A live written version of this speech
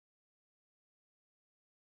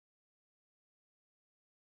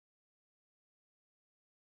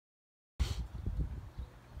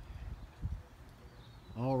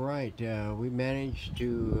All right, we managed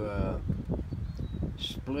to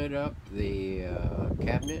split up the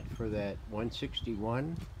cabinet for that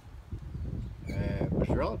 161. It was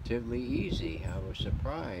relatively easy. I was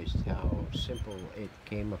surprised how simple it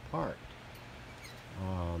came apart.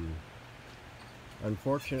 Um,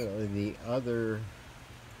 Unfortunately,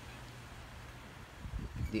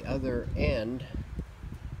 the other end,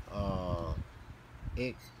 uh,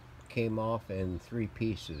 it came off in three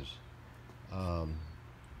pieces. Um,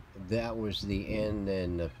 that was the end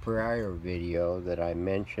in the prior video that I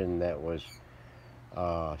mentioned that was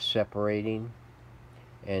separating,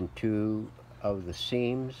 and two of the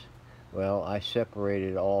seams. Well, I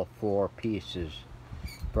separated all four pieces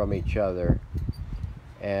from each other,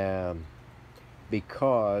 um,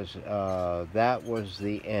 because that was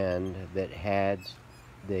the end that had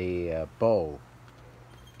the bow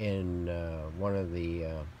in one of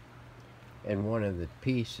the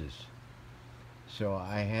pieces. So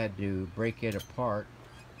I had to break it apart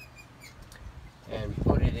and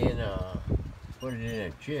put it in a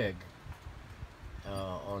jig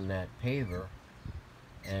on that paver,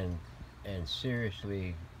 and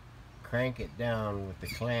seriously crank it down with the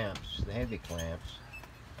clamps, the heavy clamps,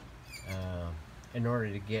 uh, in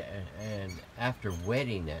order to get, and after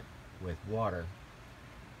wetting it with water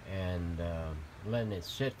and letting it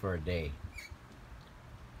sit for a day,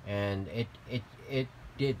 and it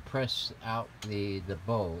did press out the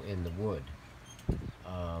bow in the wood.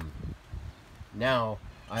 Um, Now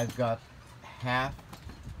I've got half.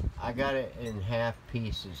 I got it in half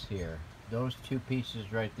pieces here. Those two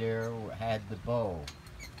pieces right there had the bow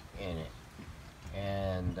in it,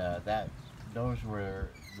 and those were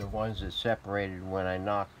the ones that separated when I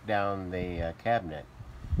knocked down the cabinet.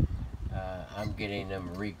 I'm getting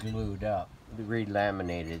them re-glued up,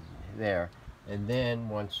 re-laminated there. And then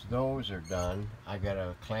once those are done, I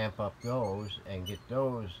gotta clamp up those and get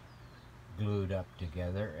those glued up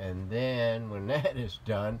together. And then when that is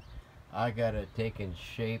done, I gotta take and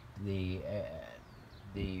shape the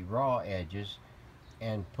raw edges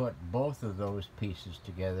and put both of those pieces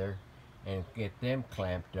together and get them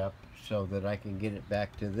clamped up so that I can get it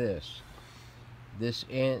back to this.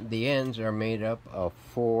 The ends are made up of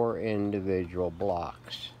 4 individual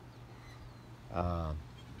blocks.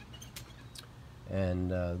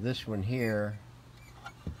 And this one here,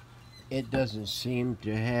 it doesn't seem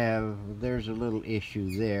to have, there's a little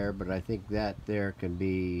issue there, but I think that there can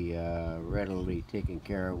be readily taken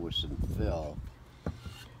care of with some fill.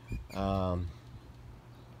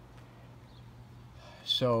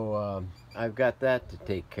 So I've got that to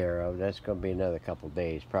take care of. That's going to be another couple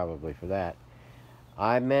days probably for that.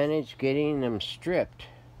 I managed getting them stripped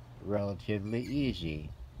relatively easy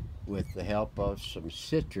with the help of some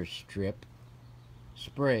citrus strip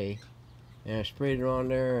spray. And I sprayed it on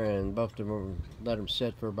there and buffed them, let them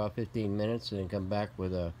sit for about 15 minutes, and then come back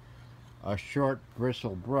with a short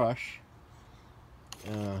bristle brush,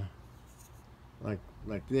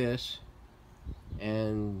 like this,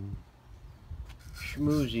 and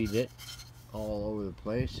schmoozied it all over the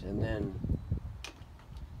place, and then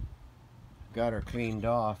got her cleaned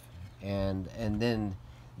off, and then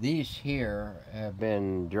these here have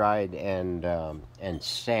been dried and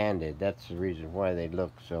sanded. That's the reason why they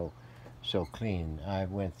look so clean. I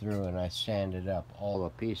went through and I sanded up all the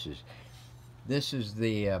pieces. This is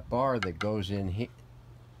the bar that goes in here.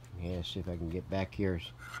 Yeah, see if I can get back here.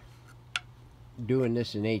 Doing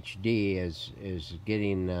this in HD is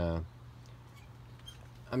getting. I'm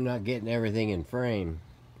not getting everything in frame.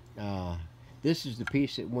 This is the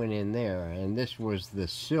piece that went in there, and this was the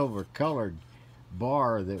silver colored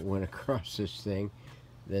bar that went across this thing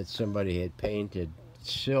that somebody had painted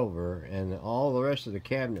silver, and all the rest of the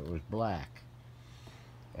cabinet was black.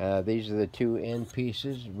 These are the two end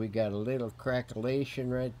pieces. We got a little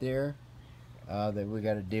crackleation right there that we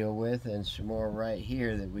got to deal with, and some more right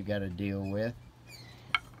here that we got to deal with.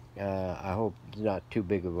 I hope it's not too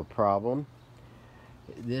big of a problem.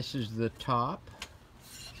 This is the top.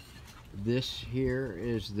 This here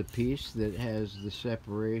is the piece that has the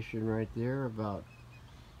separation right there. About,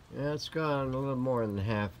 it's gone a little more than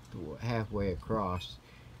halfway across,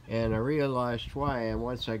 and I realized why. And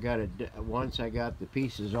once I got the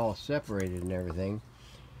pieces all separated and everything,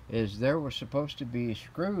 is there were supposed to be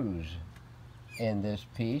screws in this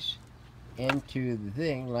piece into the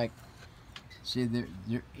thing. Like, see, they're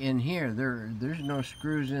in here. There's no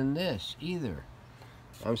screws in this either.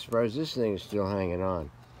 I'm surprised this thing is still hanging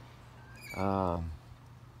on.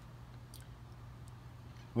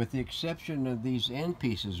 With the exception of these end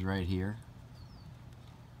pieces right here,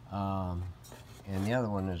 and the other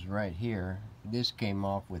one is right here. This came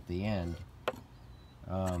off with the end.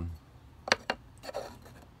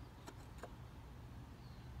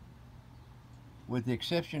 with the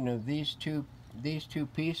exception of these two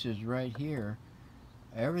pieces right here,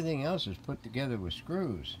 everything else is put together with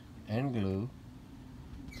screws and glue.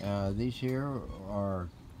 These here are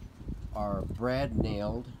brad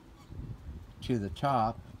nailed to the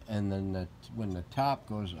top, and then when the top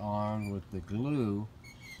goes on with the glue,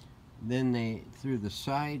 then they, through the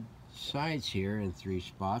sides here in 3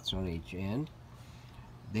 spots on each end,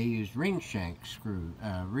 they use ring shank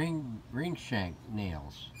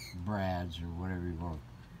nails, brads, or whatever you want.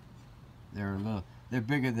 They're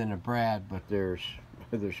bigger than a brad, but they're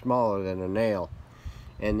smaller than a nail,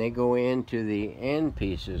 and they go into the end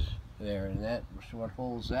pieces there, and that's what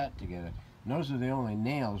holds that together. And those are the only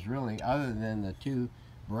nails really, other than the 2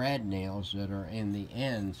 brad nails that are in the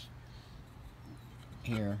ends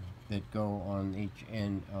here that go on each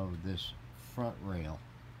end of this front rail.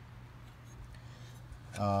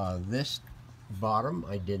 This bottom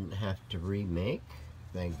I didn't have to remake,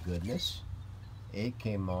 thank goodness. It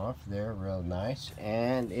came off there real nice,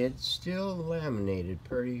 and it's still laminated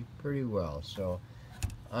pretty well. So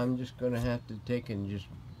I'm just going to have to take and just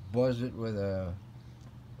buzz it with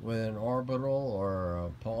an orbital or a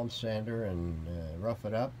palm sander and rough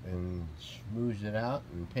it up and smooth it out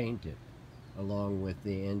and paint it, along with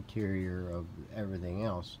the interior of everything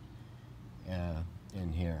else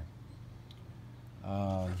in here.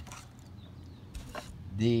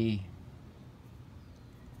 The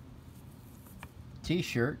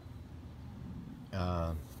t-shirt,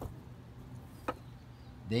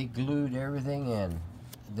 they glued everything in.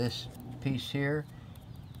 This piece here,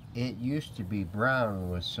 it used to be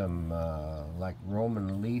brown with some like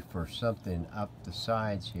Roman leaf or something up the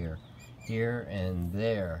sides here and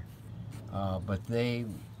there, but they,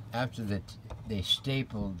 after they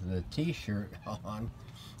stapled the t-shirt on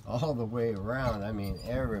all the way around, I mean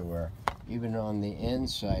everywhere, even on the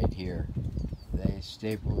inside here, they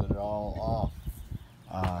stapled it all off.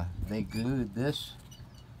 They glued this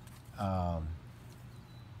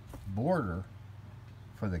border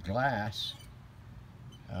for the glass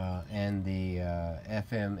and the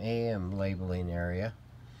FM AM labeling area,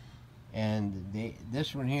 and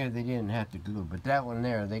this one here they didn't have to glue, but that one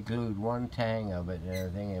there they glued one tang of it and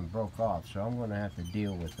everything and broke off, so I'm going to have to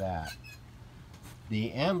deal with that.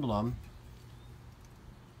 The emblem,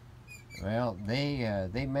 well, they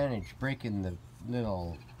managed breaking the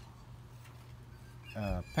little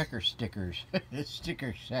pecker stickers,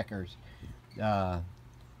 sticker suckers that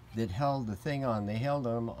held the thing on. They held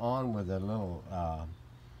them on with a little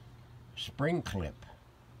spring clip,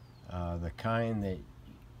 the kind that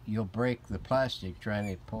you'll break the plastic trying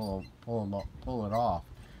to pull it off.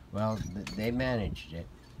 Well, they managed it,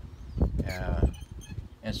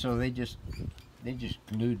 and so they just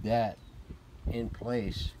glued that in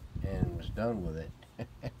place and was done with it.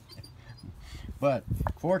 But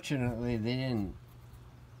fortunately they didn't.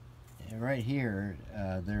 Right here,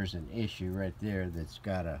 there's an issue right there that's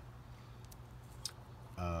got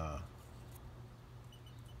a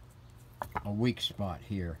weak spot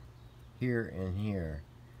here and here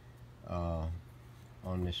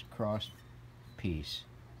on this cross piece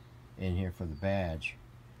in here for the badge.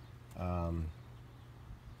 I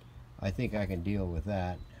think I can deal with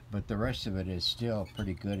that, but the rest of it is still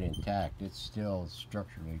pretty good intact. It's still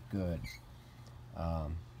structurally good.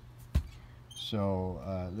 So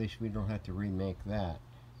at least we don't have to remake that.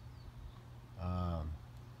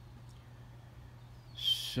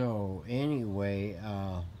 So anyway,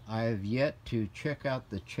 I've yet to check out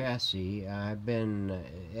the chassis.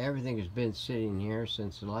 Everything has been sitting here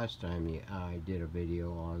since the last time I did a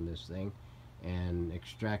video on this thing and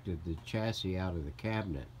extracted the chassis out of the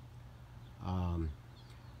cabinet.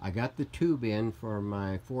 I got the tube in for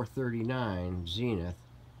my 439 Zenith,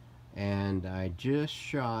 and I just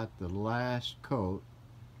shot the last coat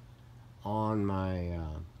on my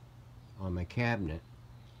cabinet.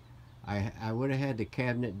 I would have had the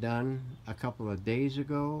cabinet done a couple of days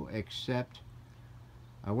ago, except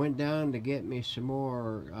I went down to get me some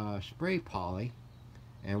more spray poly,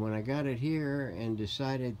 and when I got it here and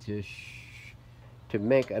decided to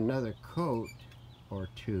make another coat or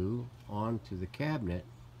two onto the cabinet,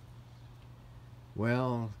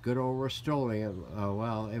 well, good old Rust-Oleum,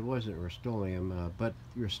 well, it wasn't Rust-Oleum, but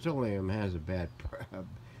Rust-Oleum has a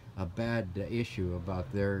bad issue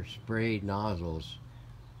about their spray nozzles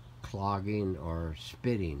clogging or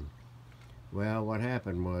spitting. Well, what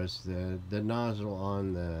happened was the nozzle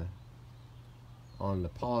on the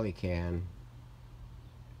poly can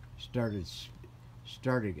started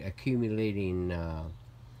accumulating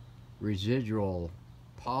residual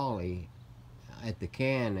poly at the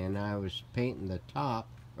can, and I was painting the top,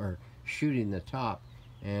 or shooting the top,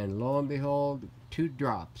 and lo and behold, 2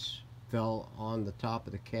 drops fell on the top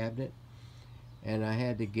of the cabinet, and I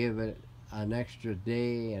had to give it an extra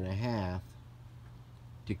day and a half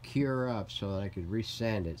to cure up so that I could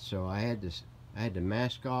resand it. So I had to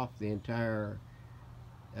mask off the entire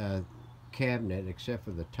cabinet except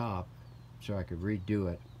for the top so I could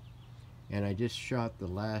redo it, and I just shot the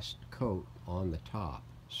last coat on the top.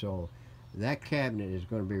 So that cabinet is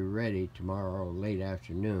going to be ready tomorrow late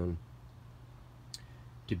afternoon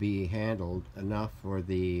to be handled enough for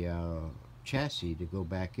the chassis to go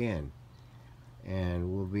back in,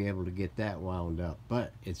 and we'll be able to get that wound up.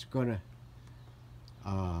 But it's gonna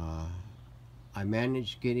I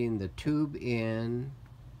managed getting the tube in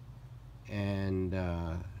and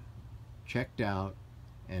checked out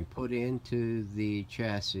and put into the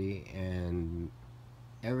chassis, and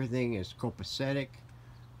everything is copacetic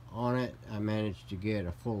on it. I managed to get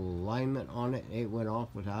a full alignment on it. It went off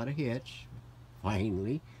without a hitch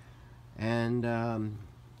finally, and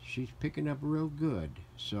she's picking up real good.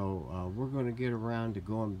 So we're going to get around to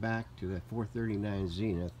going back to the 439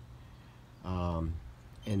 Zenith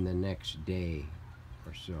in the next day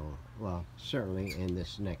or so. Well, certainly in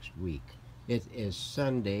this next week. It is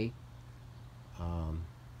Sunday,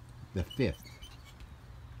 the 5th.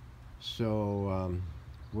 So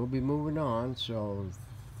we'll be moving on. So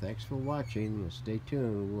thanks for watching. Stay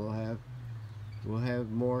tuned. We'll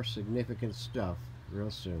have more significant stuff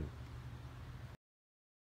real soon.